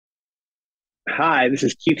Hi, this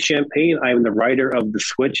is Keith Champagne. I am the writer of The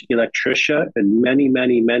Switch, Electricia, and many,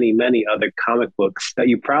 many, many, many other comic books that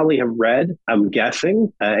you probably have read, I'm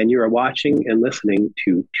guessing, and you are watching and listening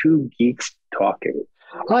to Two Geeks Talking.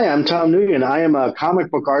 Hi, I'm Tom Nguyen. I am a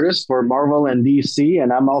comic book artist for Marvel and DC,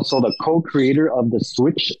 and I'm also the co-creator of the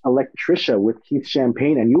Switch Electricia with Keith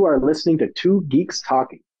Champagne, and you are listening to Two Geeks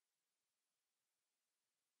Talking.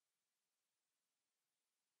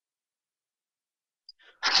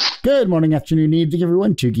 Good morning, afternoon, evening,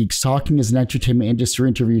 everyone. Two Geeks Talking is an entertainment industry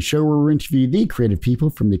interview show where we interview the creative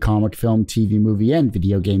people from the comic, film, TV, movie, and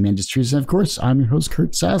video game industries. And of course, I'm your host,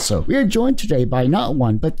 Kurt Sasso. We are joined today by not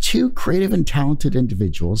one, but two creative and talented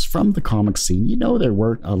individuals from the comic scene. You know their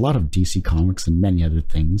work, a lot of DC Comics and many other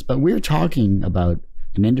things, but we're talking about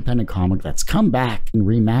an independent comic that's come back and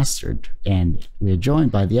remastered. And we are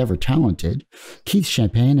joined by the ever-talented Keith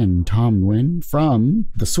Champagne and Tom Nguyen from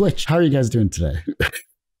The Switch. How are you guys doing today?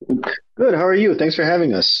 Good. How are you? Thanks for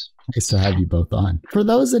having us. Nice to have you both on. For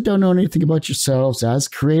those that don't know anything about yourselves as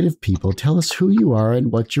creative people, tell us who you are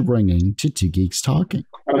and what you're bringing to Two Geeks Talking.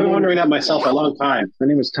 I've been wondering that myself a long time. My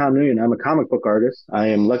name is Tom Nguyen. I'm a comic book artist. I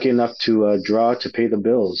am lucky enough to draw to pay the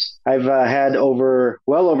bills. I've had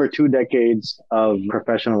well over 2 decades of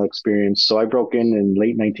professional experience. So I broke in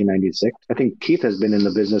late 1996. I think Keith has been in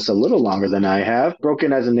the business a little longer than I have. Broke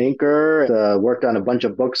in as an inker, worked on a bunch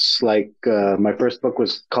of books. Like my first book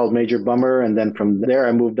was called Major Bummer. And then from there,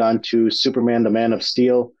 I moved on to Superman, the Man of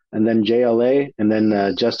Steel, and then JLA, and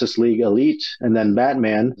then Justice League Elite, and then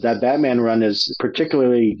Batman. That Batman run is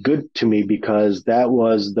particularly good to me because that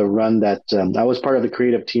was the run that I was part of the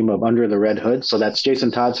creative team of Under the Red Hood. So that's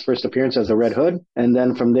Jason Todd's first appearance as the Red Hood. And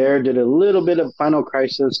then from there, did a little bit of Final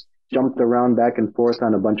Crisis, jumped around back and forth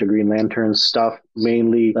on a bunch of Green Lantern stuff,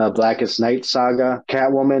 mainly Blackest Night saga,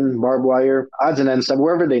 Catwoman, Barbed Wire, odds and ends stuff,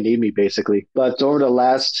 wherever they need me, basically. But over the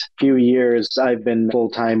last few years, I've been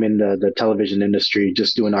full-time in the television industry,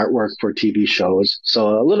 just doing artwork for TV shows.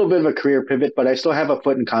 So a little bit of a career pivot, but I still have a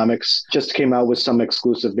foot in comics. Just came out with some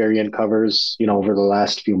exclusive variant covers, over the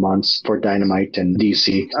last few months for Dynamite and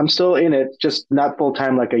DC. I'm still in it, just not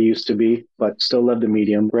full-time like I used to be, but still love the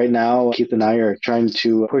medium. Right now, Keith and I are trying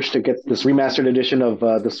to push to get this remastered edition of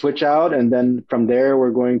the Switch out, and then from there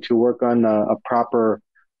we're going to work on a proper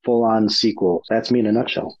full-on sequel. That's me in a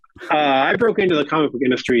nutshell. I broke into the comic book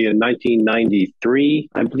industry in 1993,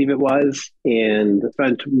 I believe it was, and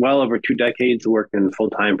spent well over 2 decades working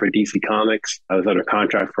full-time for DC Comics. I was under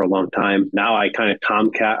contract for a long time. Now I kind of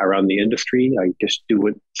tomcat around the industry. I just do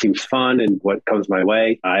what seems fun and what comes my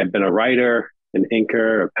way. I've been a writer, an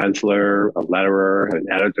inker, a penciler, a letterer, an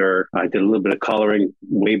editor. I did a little bit of coloring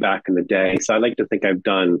way back in the day. So I like to think I've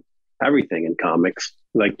done everything in comics.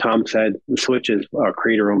 Like Tom said, The Switch is our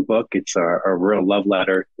creator-owned book. It's a real love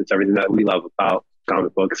letter. It's everything that we love about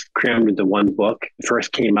comic books crammed into one book. It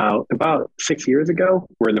first came out about 6 years ago.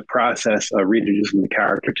 We're in the process of reintroducing the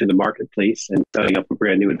character to the marketplace and setting up a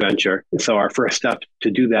brand new adventure. And so our first step to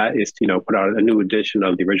do that is to, put out a new edition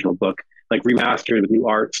of the original book, like remastered with new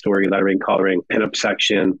art, story, lettering, coloring, pinup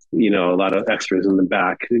section, a lot of extras in the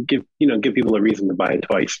back. Give people a reason to buy it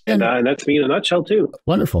twice. And that's me in a nutshell too.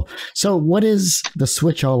 Wonderful. So what is the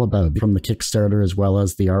Switch all about? From the Kickstarter as well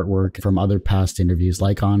as the artwork from other past interviews,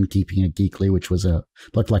 like on Keeping It Geekly, which was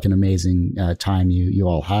looked like an amazing time you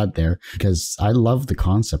all had there, because I love the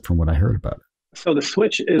concept from what I heard about it. So The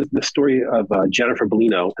Switch is the story of Jennifer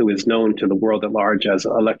Bellino, who is known to the world at large as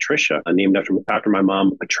Electricia, named after my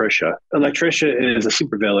mom, Patricia. Electricia is a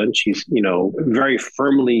supervillain. She's, very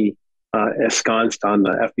firmly ensconced on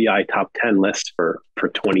the FBI top 10 list for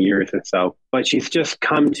 20 years or so. But she's just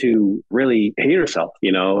come to really hate herself,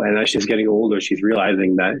 and as she's getting older, she's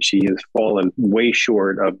realizing that she has fallen way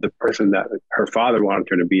short of the person that her father wanted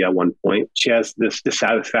her to be at one point. She has this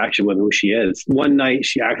dissatisfaction with who she is. One night,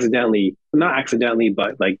 she not accidentally,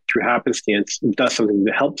 but like through happenstance, does something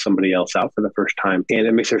to help somebody else out for the first time. And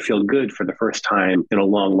it makes her feel good for the first time in a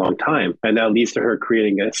long, long time. And that leads to her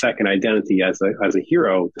creating a second identity as a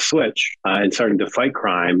hero, the Switch, and starting to fight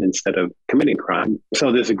crime instead of committing crime.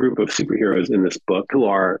 So there's a group of superheroes in this book who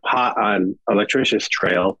are hot on Electricia's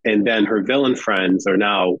trail, and then her villain friends are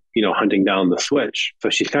now, hunting down the Switch. So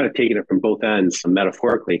she's kind of taking it from both ends,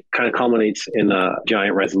 metaphorically, kind of culminates in a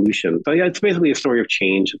giant resolution. So yeah, it's basically a story of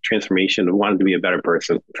change, of transformation, of wanting to be a better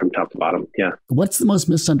person from top to bottom. Yeah. What's the most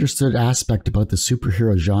misunderstood aspect about the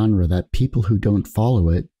superhero genre that people who don't follow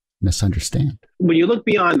it misunderstand? When you look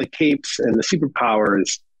beyond the capes and the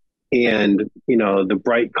superpowers, and the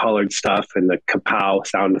bright colored stuff and the kapow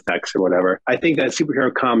sound effects or whatever, I think that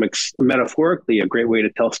superhero comics, metaphorically, a great way to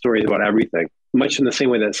tell stories about everything. much in the same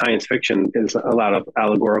way that science fiction is a lot of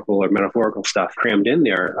allegorical or metaphorical stuff crammed in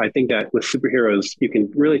there. I think that with superheroes, you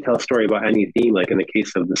can really tell a story about any theme. Like in the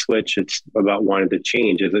case of the Switch, it's about wanting to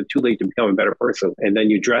change. Is it too late to become a better person? And then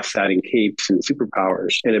you dress that in capes and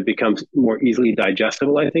superpowers, and it becomes more easily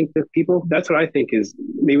digestible, I think, to people. That's what I think is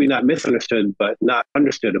maybe not misunderstood, but not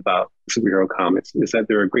understood about superhero comics, is that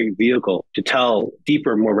they're a great vehicle to tell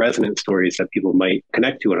deeper, more resonant stories that people might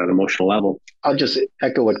connect to on an emotional level. I'll just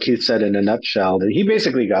echo what Keith said in a nutshell. He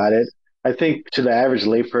basically got it. I think to the average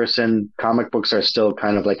layperson, comic books are still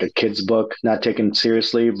kind of like a kid's book, not taken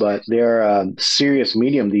seriously, but they're a serious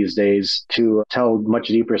medium these days to tell much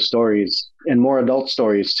deeper stories and more adult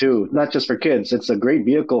stories too, not just for kids. It's a great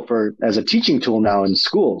vehicle for as a teaching tool now in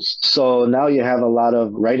schools. So now you have a lot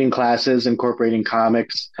of writing classes incorporating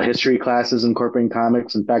comics, history classes incorporating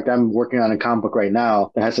comics. In fact, I'm working on a comic book right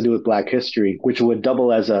now that has to do with Black history, which would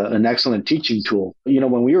double as an excellent teaching tool. You know,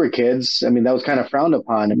 when we were kids, I mean, that was kind of frowned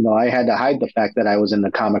upon. You know, I had to hide the fact that I was in the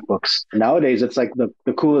comic books. Nowadays, it's like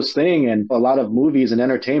the coolest thing. And a lot of movies and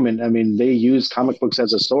entertainment, I mean, they use comic books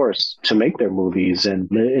as a source to make their movies. And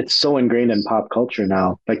it's so ingrained in pop culture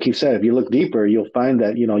now. Like you said, if you look deeper, you'll find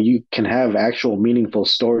that, you know, you can have actual meaningful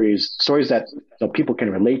stories that people can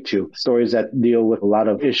relate to, stories that deal with a lot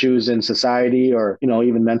of issues in society or, you know,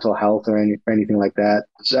 even mental health or anything like that.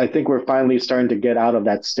 So I think we're finally starting to get out of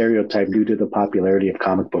that stereotype due to the popularity of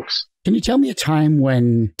comic books. Can you tell me a time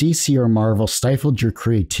when DC or Marvel stifled your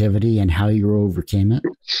creativity and how you overcame it?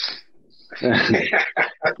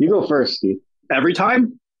 You go first, Steve. Every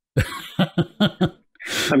time?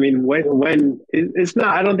 I mean, when it's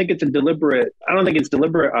not, I don't think it's deliberate on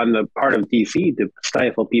the part of DC to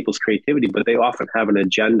stifle people's creativity, but they often have an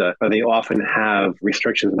agenda, or they often have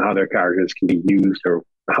restrictions on how their characters can be used or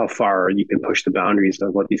how far you can push the boundaries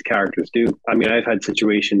of what these characters do. I mean, I've had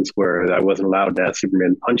situations where I wasn't allowed to have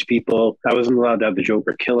Superman punch people. I wasn't allowed to have the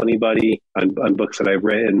Joker kill anybody on books that I've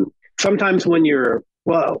written. Sometimes when you're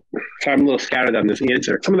Well, so I'm a little scattered on this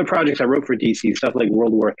answer. Some of the projects I wrote for DC, stuff like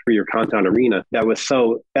World War III or Countdown Arena, that was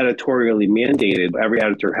so editorially mandated. Every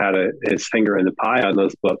editor had his finger in the pie on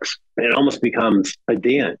those books. And it almost becomes a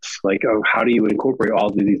dance. Like, oh, how do you incorporate all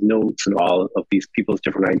of these notes and all of these people's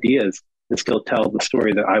different ideas and still tell the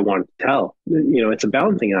story that I want to tell? You know, it's a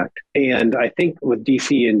balancing act. And I think with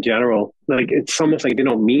DC in general, like, it's almost like they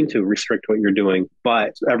don't mean to restrict what you're doing,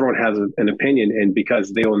 but everyone has an opinion. And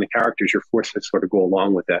because they own the characters, you're forced to sort of go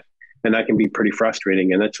along with it. And that can be pretty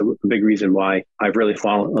frustrating. And that's a big reason why I've really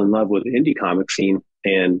fallen in love with the indie comic scene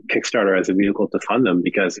and Kickstarter as a vehicle to fund them,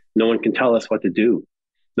 because no one can tell us what to do.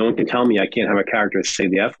 No one can tell me I can't have a character say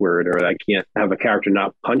the F word, or I can't have a character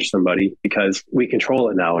not punch somebody, because we control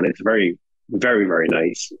it now. And it's very, very, very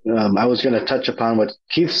nice. I was going to touch upon what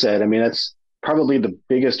Keith said. I mean, that's probably the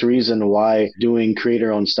biggest reason why doing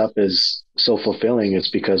creator-owned stuff is so fulfilling, is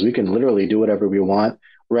because we can literally do whatever we want,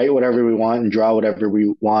 write whatever we want, and draw whatever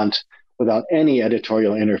we want without any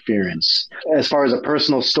editorial interference. As far as a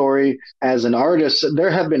personal story, as an artist,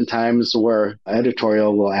 there have been times where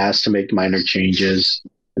editorial will ask to make minor changes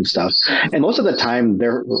and stuff. And most of the time,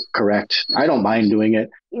 they're correct. I don't mind doing it.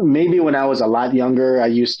 Maybe when I was a lot younger, I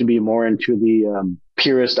used to be more into the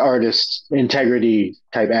purist artist integrity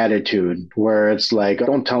type attitude, where it's like,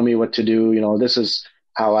 don't tell me what to do. You know, this is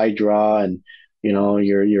how I draw, and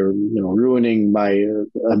you're ruining my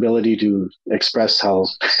ability to express how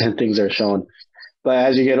things are shown. But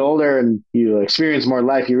as you get older and you experience more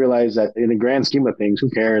life, you realize that in the grand scheme of things,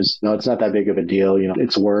 who cares? It's not that big of a deal.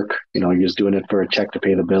 It's work. You're just doing it for a check to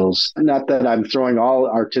pay the bills. Not that I'm throwing all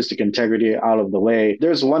artistic integrity out of the way.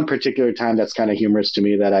 There's one particular time that's kind of humorous to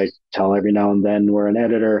me that I tell every now and then, where an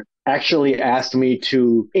editor actually asked me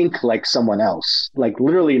to ink like someone else, like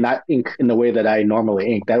literally not ink in the way that I normally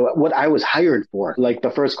ink, that what I was hired for. Like,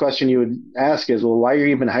 the first question you would ask is, well, why are you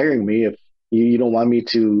even hiring me if you don't want me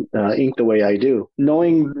to ink the way I do?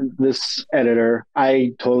 Knowing this editor,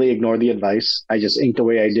 I totally ignored the advice. I just inked the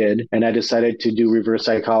way I did. And I decided to do reverse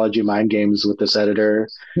psychology mind games with this editor.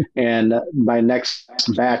 And my next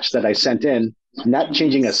batch that I sent in, not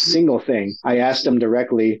changing a single thing, I asked him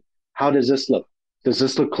directly, how does this look? Does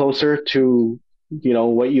this look closer to,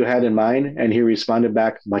 what you had in mind? And he responded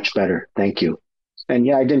back, much better. Thank you. And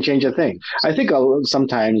yeah, I didn't change a thing. I think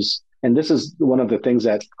sometimes, and this is one of the things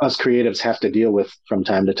that us creatives have to deal with from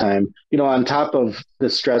time to time, on top of the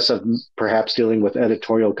stress of perhaps dealing with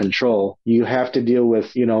editorial control, you have to deal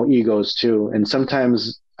with, egos too. And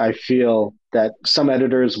sometimes I feel that some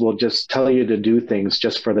editors will just tell you to do things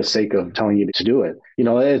just for the sake of telling you to do it.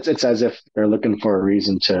 It's as if they're looking for a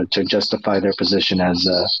reason to justify their position as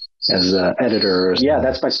a editor. Yeah,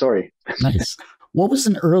 that's my story. Nice. What was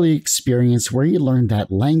an early experience where you learned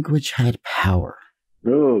that language had power?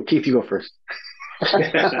 Oh, Keith, you go first.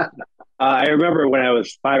 I remember when I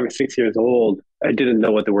was 5 or 6 years old, I didn't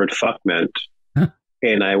know what the word fuck meant. Huh.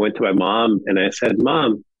 And I went to my mom and I said,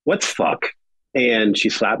 Mom, what's fuck? And she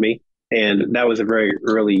slapped me. And that was a very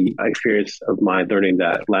early experience of my learning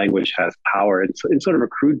that language has power in sort of a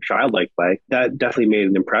crude, childlike way. That definitely made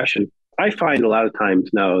an impression. I find a lot of times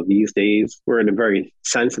now these days, we're in a very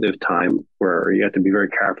sensitive time where you have to be very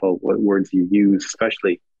careful what words you use,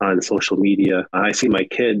 especially on social media. I see my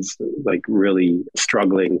kids like really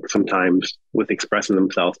struggling sometimes with expressing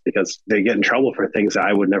themselves because they get in trouble for things that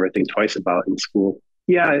I would never think twice about in school.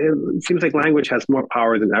 Yeah, it seems like language has more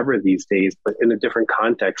power than ever these days, but in a different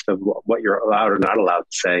context of what you're allowed or not allowed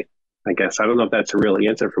to say. I guess I don't know if that's a real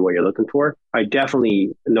answer for what you're looking for. I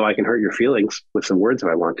definitely know I can hurt your feelings with some words if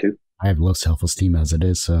I want to. I have low self-esteem as it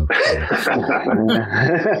is, so.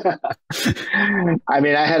 I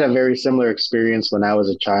mean, I had a very similar experience when I was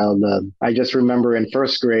a child. I just remember in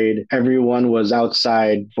first grade, everyone was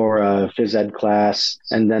outside for a phys ed class,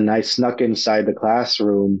 and then I snuck inside the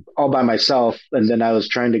classroom all by myself, and then I was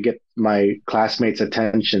trying to get my classmates'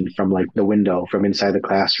 attention from like the window from inside the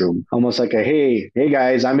classroom, almost like a hey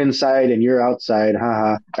guys, I'm inside and you're outside,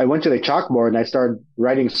 haha. I went to the chalkboard and I started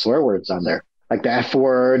writing swear words on there, like the F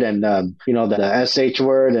word and the SH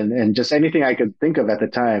word and just anything I could think of at the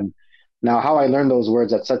time. Now, how I learned those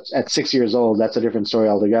words at 6 years old, that's a different story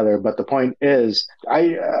altogether. But the point is,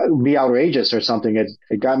 I be outrageous or something.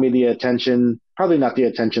 It got me the attention, probably not the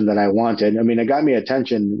attention that I wanted. I mean, it got me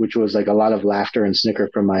attention, which was like a lot of laughter and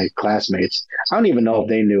snicker from my classmates. I don't even know if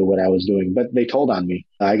they knew what I was doing, but they told on me.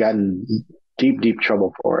 I got in deep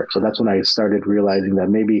trouble for it. So that's when I started realizing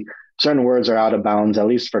that maybe certain words are out of bounds, at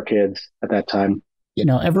least for kids at that time. You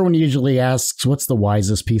know, everyone usually asks, what's the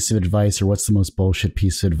wisest piece of advice or what's the most bullshit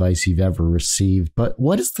piece of advice you've ever received? But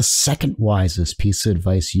what is the second wisest piece of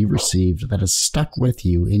advice you received that has stuck with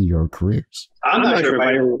you in your careers? I'm not sure if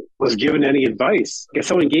I was given any advice. If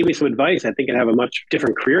someone gave me some advice, I think I'd have a much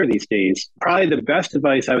different career these days. Probably the best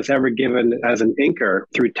advice I was ever given as an inker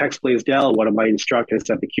through Tex Blaisdell, one of my instructors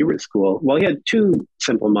at the Kubert School. Well, he had two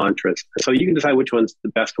simple mantras. So you can decide which one's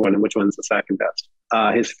the best one and which one's the second best.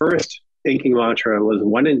 His first inking mantra was,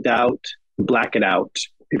 when in doubt, black it out.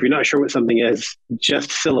 If you're not sure what something is,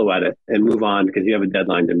 just silhouette it and move on because you have a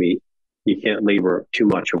deadline to meet. You can't labor too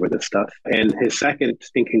much over this stuff. And his second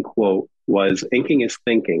inking quote was, inking is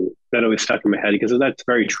thinking. That always stuck in my head because that's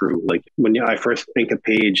very true. Like when I first ink a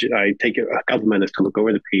page, I take a couple minutes to look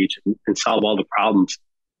over the page and solve all the problems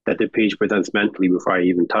that the page presents mentally before I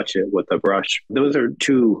even touch it with a brush. Those are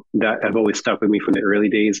two that have always stuck with me from the early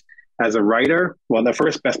days. As a writer, well, the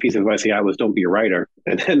first best piece of advice I got was don't be a writer.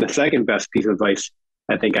 And then the second best piece of advice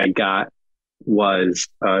I think I got was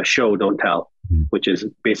show, don't tell, which is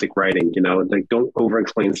basic writing, like don't over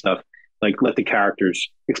explain stuff. Like let the characters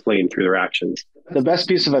explain through their actions. The best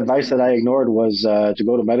piece of advice that I ignored was to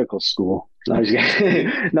go to medical school.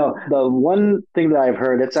 No, the one thing that I've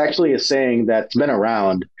heard, it's actually a saying that's been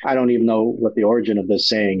around. I don't even know what the origin of this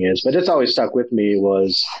saying is, but it's always stuck with me,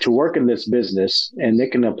 was to work in this business, and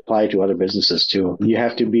it can apply to other businesses too. You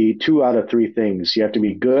have to be 2 out of 3 things. You have to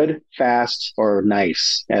be good, fast, or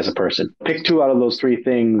nice as a person. Pick 2 out of those 3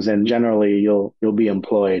 things, and generally you'll be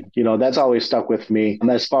employed. That's always stuck with me. And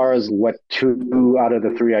as far as what 2 out of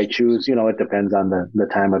the 3 I choose, it depends on the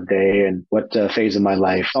time of day and what phase of my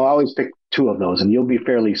life. I'll always pick 2 of those and you'll be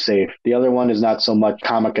fairly safe. The other one is not so much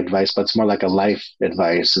comic advice, but it's more like a life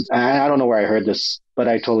advice. I don't know where I heard this, but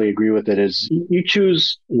I totally agree with it, is you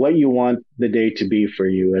choose what you want the day to be for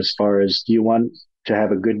you, as far as, do you want to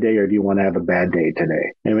have a good day or do you want to have a bad day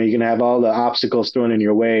today? I mean, you can have all the obstacles thrown in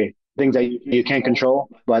your way, things that you can't control,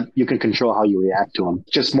 but you can control how you react to them.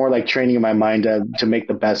 Just more like training my mind to make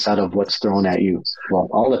the best out of what's thrown at you. Well,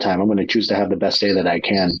 all the time, I'm going to choose to have the best day that I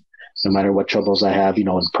can, no matter what troubles I have, in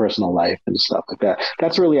personal life and stuff like that.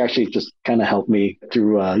 That's really actually just kind of helped me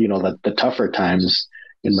through, the tougher times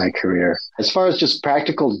in my career. As far as just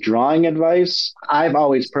practical drawing advice, I've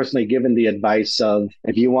always personally given the advice of,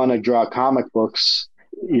 if you want to draw comic books,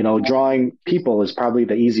 drawing people is probably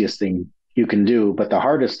the easiest thing you can do, but the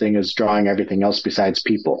hardest thing is drawing everything else besides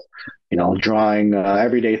people. Drawing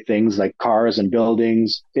everyday things like cars and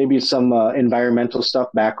buildings, maybe some environmental stuff,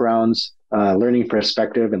 backgrounds, learning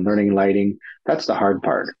perspective and learning lighting. That's the hard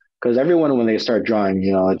part, because everyone, when they start drawing,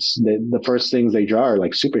 it's the first things they draw are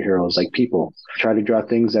like superheroes, like people. Try to draw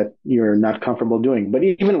things that you're not comfortable doing. But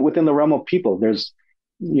even within the realm of people, there's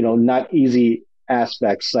not easy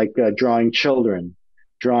aspects, like drawing children,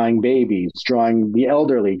 drawing babies, drawing the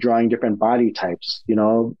elderly, drawing different body types.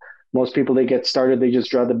 Most people, they get started, they just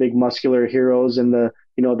draw the big muscular heroes and the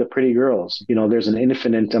pretty girls. There's an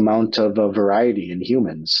infinite amount of variety in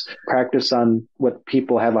humans. Practice on what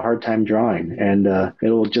people have a hard time drawing, and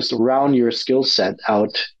it'll just round your skill set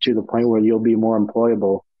out to the point where you'll be more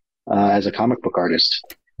employable as a comic book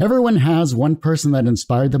artist. Everyone has one person that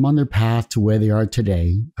inspired them on their path to where they are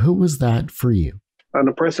today. Who was that for you? On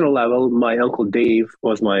a personal level, my Uncle Dave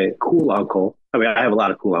was my cool uncle. I mean, I have a lot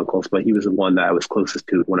of cool uncles, but he was the one that I was closest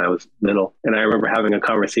to when I was little. And I remember having a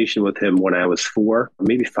conversation with him when I was 4,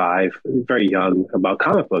 maybe 5, very young, about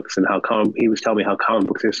comic books and how he was telling me how comic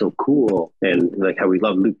books are so cool and like how we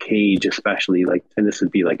love Luke Cage, especially. And this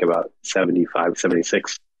would be like about 75,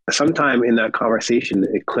 76. Sometime in that conversation,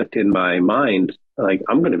 it clicked in my mind, like,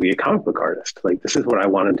 I'm going to be a comic book artist. Like, this is what I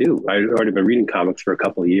want to do. I'd already been reading comics for a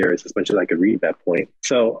couple of years, as much as I could read at that point.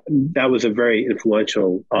 So that was a very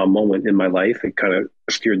influential moment in my life. It kind of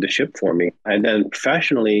steered the ship for me. And then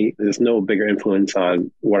professionally, there's no bigger influence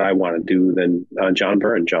on what I want to do than John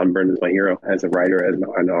Byrne. John Byrne is my hero as a writer, as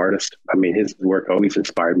an artist. I mean, his work always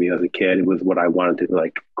inspired me as a kid. It was what I wanted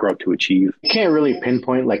to grow up to achieve. You can't really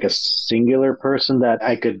pinpoint like a singular person that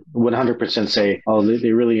I could 100% say, oh,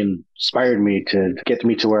 they really inspired me to get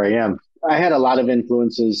me to where I am. I had a lot of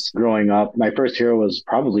influences growing up. My first hero was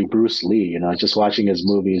probably Bruce Lee, just watching his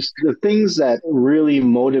movies. The things that really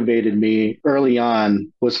motivated me early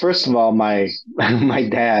on was, first of all, my my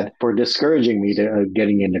dad for discouraging me to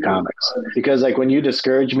getting into comics. Because when you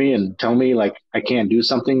discourage me and tell me I can't do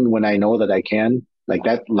something when I know that I can,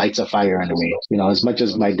 that lights a fire under me. As much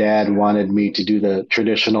as my dad wanted me to do the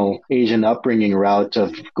traditional Asian upbringing route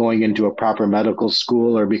of going into a proper medical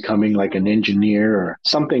school or becoming like an engineer or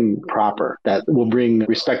something proper that will bring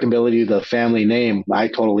respectability to the family name, I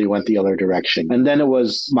totally went the other direction. And then it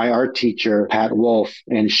was my art teacher, Pat Wolf,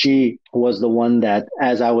 and she was the one that,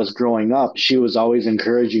 as I was growing up, she was always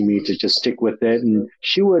encouraging me to just stick with it. And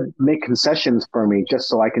she would make concessions for me just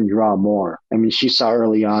so I can draw more. I mean, she saw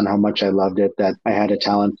early on how much I loved it, that I had a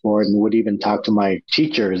talent for it, and would even talk to my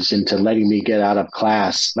teachers into letting me get out of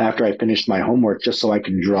class after I finished my homework just so I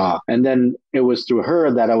can draw. And then it was through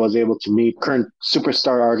her that I was able to meet current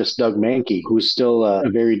superstar artist Doug Mahnke, who's still a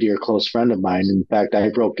very dear close friend of mine. In fact, I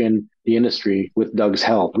broke in the industry with Doug's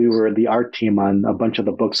help. We were the art team on a bunch of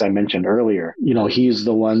the books I mentioned earlier. He's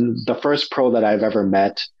the first pro that I've ever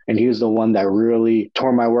met. And he was the one that really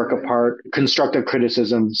tore my work apart. Constructive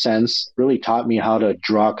criticism sense really taught me how to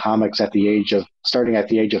draw comics starting at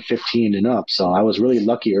the age of 15 and up. So I was really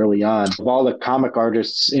lucky early on. Of all the comic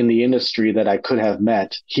artists in the industry that I could have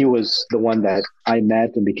met, he was the one that I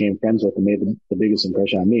met and became friends with and made the biggest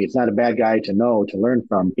impression on me. It's not a bad guy to know, to learn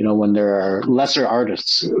from, when there are lesser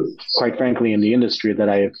artists, quite frankly, in the industry that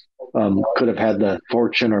I could have had the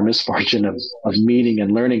fortune or misfortune of meeting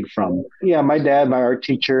and learning from. Yeah, my dad, my art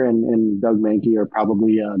teacher, and Doug Mahnke are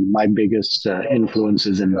probably my biggest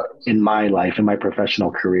influences in my life, in my professional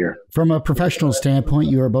career. From a professional standpoint,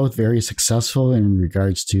 you are both very successful in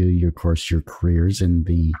regards to, your careers in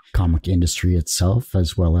the comic industry itself,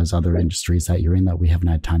 as well as other industries that you're in that we haven't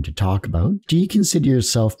had time to talk about. Do you consider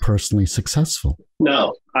yourself personally successful?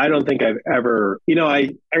 No, I don't think I've ever,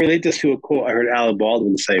 I relate this to a quote I heard Alec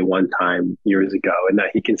Baldwin say one time years ago, and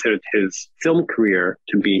that he considered his film career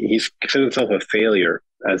he's considered himself a failure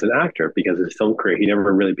as an actor because his film career, he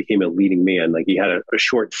never really became a leading man. He had a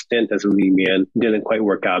short stint as a leading man, didn't quite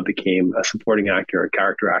work out, became a supporting actor, a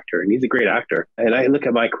character actor, and he's a great actor. And I look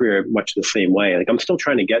at my career much the same way. I'm still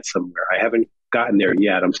trying to get somewhere. I haven't gotten there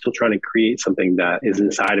yet. I'm still trying to create something that is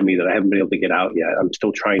inside of me that I haven't been able to get out yet. I'm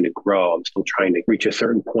still trying to grow. I'm still trying to reach a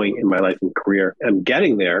certain point in my life and career. I'm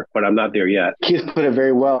getting there, but I'm not there yet. Keith put it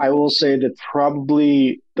very well. I will say that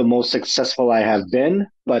probably the most successful I have been,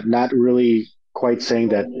 but not really quite saying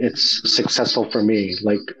that it's successful for me.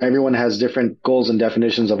 Everyone has different goals and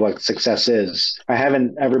definitions of what success is. I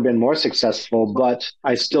haven't ever been more successful, but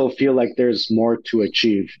I still feel like there's more to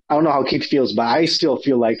achieve. I don't know how Keith feels, but I still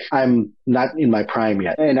feel like I'm not in my prime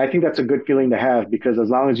yet. And I think that's a good feeling to have, because as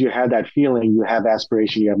long as you have that feeling, you have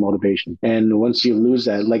aspiration, you have motivation. And once you lose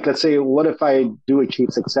that, let's say, what if I do achieve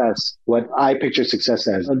success? What I picture success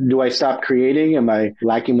as? Do I stop creating? Am I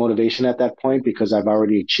lacking motivation at that point because I've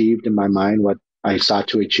already achieved in my mind what I sought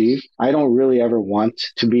to achieve? I don't really ever want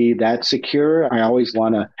to be that secure. I always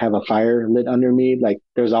want to have a fire lit under me.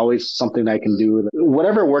 There's always something I can do.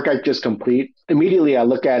 Whatever work I just complete, immediately I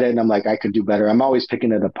look at it and I'm like, I could do better. I'm always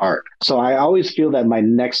picking it apart. So I always feel that my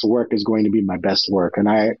next work is going to be my best work. And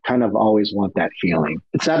I kind of always want that feeling.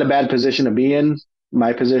 It's not a bad position to be in.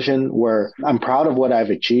 my position where I'm proud of what I've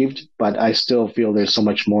achieved, but I still feel there's so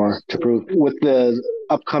much more to prove. With the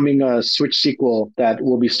upcoming Switch sequel that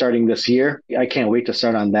will be starting this year, I can't wait to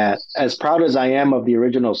start on that. As proud as I am of the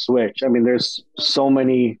original Switch, I mean, there's so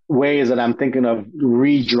many ways that I'm thinking of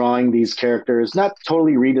redrawing these characters, not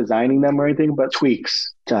totally redesigning them or anything, but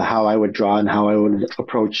tweaks to how I would draw and how I would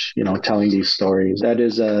approach, telling these stories. That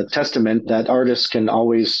is a testament that artists can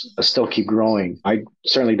always still keep growing. I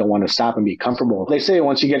certainly don't want to stop and be comfortable. They say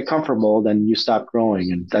once you get comfortable, then you stop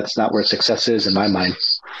growing, and that's not where success is in my mind.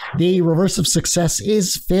 The reverse of success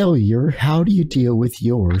is failure. How do you deal with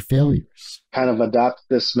your failures? Kind of adopt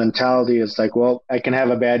this mentality. It's like, well, I can have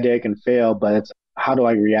a bad day, I can fail, but it's how do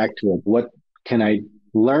I react to it? What can I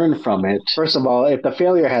learn from it? First of all, if the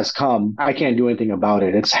failure has come, I can't do anything about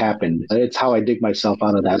it. It's happened. It's how I dig myself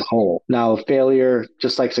out of that hole. Now, failure,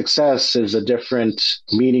 just like success, is a different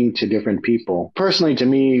meaning to different people. Personally, to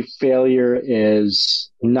me, failure is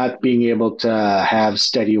not being able to have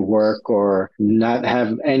steady work or not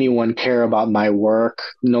have anyone care about my work.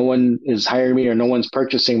 No one is hiring me or no one's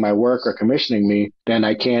purchasing my work or commissioning me. Then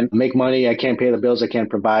I can't make money. I can't pay the bills. I can't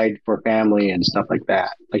provide for family and stuff like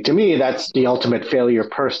that. Like, to me, that's the ultimate failure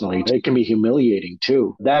personally. It can be humiliating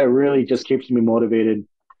too. That really just keeps me motivated.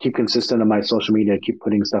 Keep consistent on my social media, keep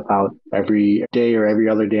putting stuff out every day or every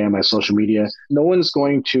other day on my social media. No one's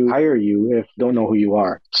going to hire you if they don't know who you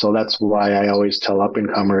are. So that's why I always tell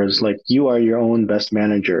up-and-comers, like, you are your own best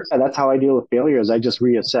manager. And that's how I deal with failures. I just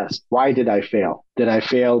reassess. Why did I fail? Did I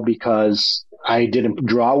fail because I didn't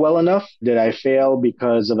draw well enough? Did I fail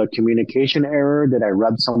because of a communication error? Did I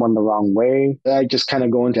rub someone the wrong way? I just kind of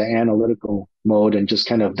go into analytical mode and just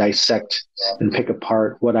kind of dissect and pick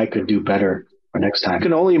apart what I could do better for next time. You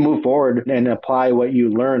can only move forward and apply what you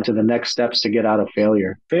learn to the next steps to get out of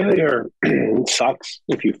failure. Failure sucks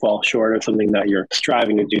if you fall short of something that you're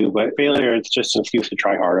striving to do, but failure is just an excuse to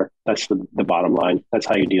try harder. That's the bottom line. That's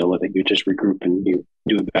how you deal with it. You just regroup and you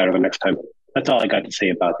do it better the next time. That's all I got to say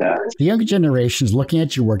about that. The younger generation is looking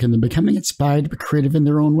at your work and they're becoming inspired to be creative in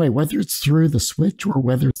their own way, whether it's through the Switch or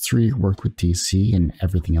whether it's through your work with DC and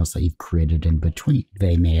everything else that you've created in between.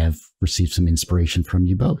 They may have received some inspiration from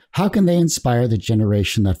you both. How can they inspire the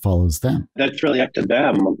generation that follows them? That's really up to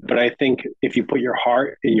them. But I think if you put your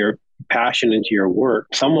heart and your passion into your work,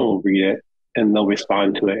 someone will read it and they'll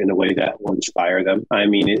respond to it in a way that will inspire them. I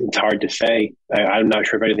mean, it's hard to say. I'm not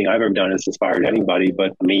sure if anything I've ever done has inspired anybody,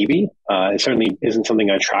 but maybe. It certainly isn't something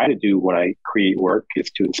I try to do when I create work,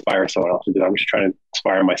 is to inspire someone else to do. I'm just trying to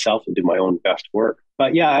inspire myself and do my own best work.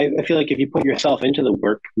 But yeah, I feel like if you put yourself into the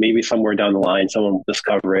work, maybe somewhere down the line, someone will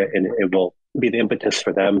discover it and it will be the impetus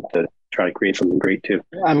for them to try to create something great too.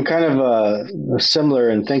 I'm kind of similar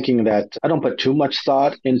in thinking that I don't put too much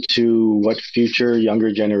thought into what future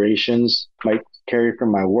younger generations might carry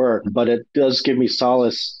from my work, but it does give me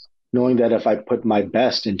solace knowing that if I put my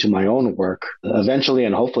best into my own work, eventually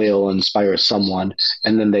and hopefully it will inspire someone.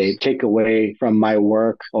 And then they take away from my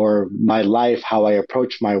work or my life, how I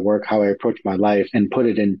approach my work, how I approach my life, and put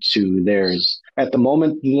it into theirs. At the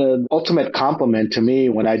moment, the ultimate compliment to me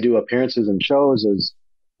when I do appearances and shows is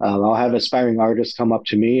I'll have aspiring artists come up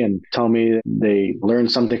to me and tell me they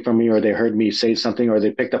learned something from me, or they heard me say something, or they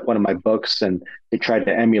picked up one of my books and they tried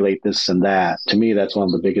to emulate this and that. To me, that's one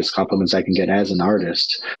of the biggest compliments I can get as an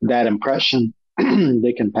artist. That impression,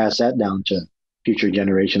 they can pass that down to future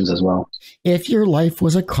generations as well. If your life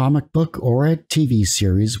was a comic book or a TV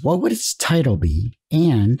series, what would its title be?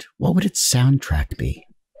 And what would its soundtrack be?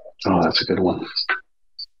 Oh, that's a good one.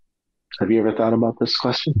 Have you ever thought about this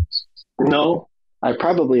question? No. I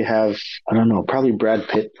probably have, I don't know, probably Brad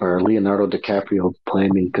Pitt or Leonardo DiCaprio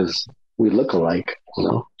playing me because we look alike, you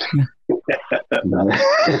know?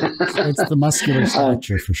 It's the muscular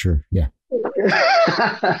stature for sure. Yeah.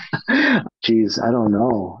 Geez, I don't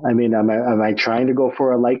know. I mean, am I trying to go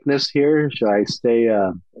for a likeness here? Should I stay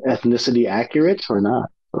ethnicity accurate or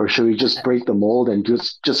not? Or should we just break the mold and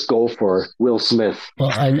just go for Will Smith?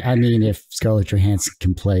 Well, I mean, if Scarlett Johansson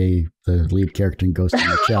can play the lead character in Ghost in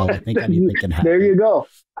the Shell, I think anything can happen. There you go.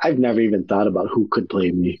 I've never even thought about who could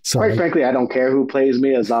play me. Quite frankly, I don't care who plays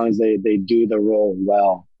me as long as they do the role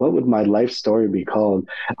well. What would my life story be called?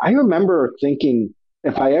 I remember thinking,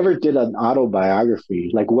 if I ever did an autobiography,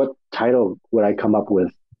 like what title would I come up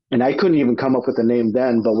with? And I couldn't even come up with a name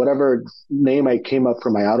then, but whatever name I came up for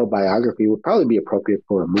my autobiography would probably be appropriate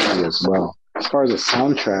for a movie as well. As far as a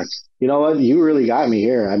soundtrack, you know what? You really got me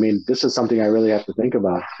here. I mean, this is something I really have to think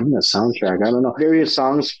about. A soundtrack, I don't know. Various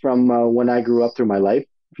songs from when I grew up through my life,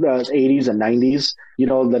 the 80s and 90s. You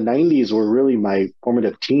know, the 90s were really my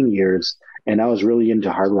formative teen years, and I was really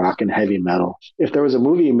into hard rock and heavy metal. If there was a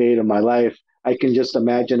movie made of my life, I can just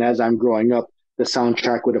imagine as I'm growing up, the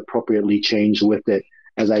soundtrack would appropriately change with it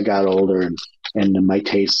as I got older and my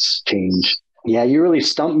tastes changed. Yeah, you really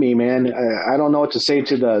stumped me, man. I don't know what to say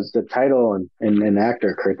to the title and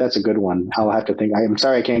actor, Kurt. That's a good one. I'll have to think. I'm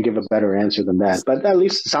sorry I can't give a better answer than that. But at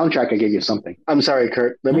least the soundtrack, I gave you something. I'm sorry,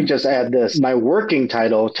 Kurt. Let me just add this. My working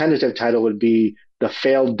title, tentative title, would be The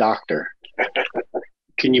Failed Doctor.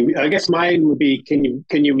 I guess mine would be Can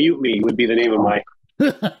you mute me would be the name of mine.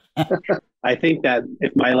 I think that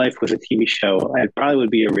if my life was a TV show, it probably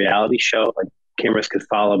would be a reality show. Like cameras could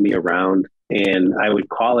follow me around, and I would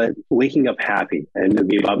call it Waking Up Happy. And it'd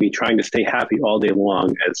be about me trying to stay happy all day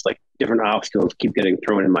long as like different obstacles keep getting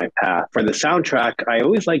thrown in my path. For the soundtrack, I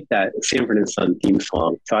always like that Sanford and Son theme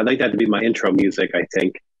song. So I'd like that to be my intro music, I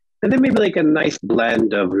think. And then maybe like a nice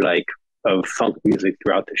blend of funk music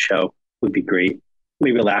throughout the show would be great.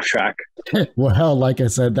 Maybe a laugh track. Well, like I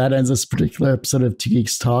said, that ends this particular episode of Two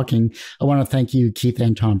Geeks Talking. I want to thank you, Keith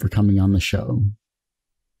and Tom, for coming on the show.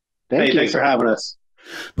 Thanks for having us.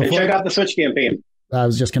 And check out the Switch campaign. I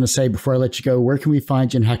was just going to say, before I let you go, where can we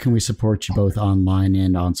find you and how can we support you both online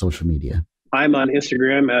and on social media? I'm on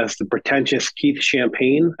Instagram as the pretentious Keith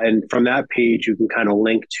Champagne. And from that page, you can kind of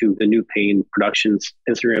link to the New Pain Productions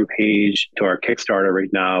Instagram page, to our Kickstarter right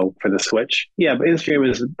now for the Switch. Yeah, but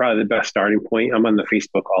Instagram is probably the best starting point. I'm on the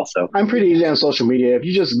Facebook also. I'm pretty easy on social media. If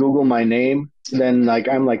you just Google my name, then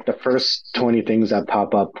I'm like the first 20 things that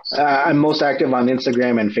pop up. I'm most active on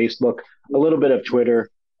Instagram and Facebook, a little bit of Twitter,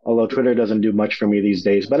 although Twitter doesn't do much for me these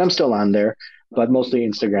days, but I'm still on there. But mostly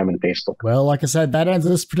Instagram and Facebook. Well, like I said, that ends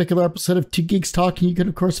this particular episode of Two Geeks Talking. You can,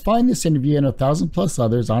 of course, find this interview and 1,000+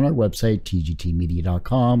 others on our website,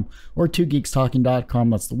 tgtmedia.com or twogeekstalking.com.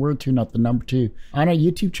 That's the word two, not the number two. On our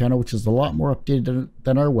YouTube channel, which is a lot more updated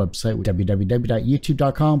than our website,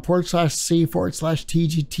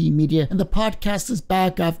 www.youtube.com/c/TGTmedia. And the podcast is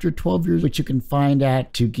back after 12 years, which you can find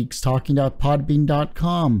at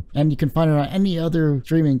twogeekstalking.podbean.com. And you can find it on any other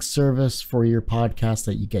streaming service for your podcast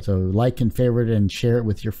that you get. So like and favorite and share it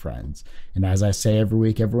with your friends. And as I say every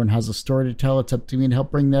week, everyone has a story to tell. It's up to me to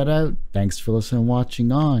help bring that out. Thanks for listening and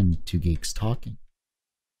watching on Two Geeks Talking.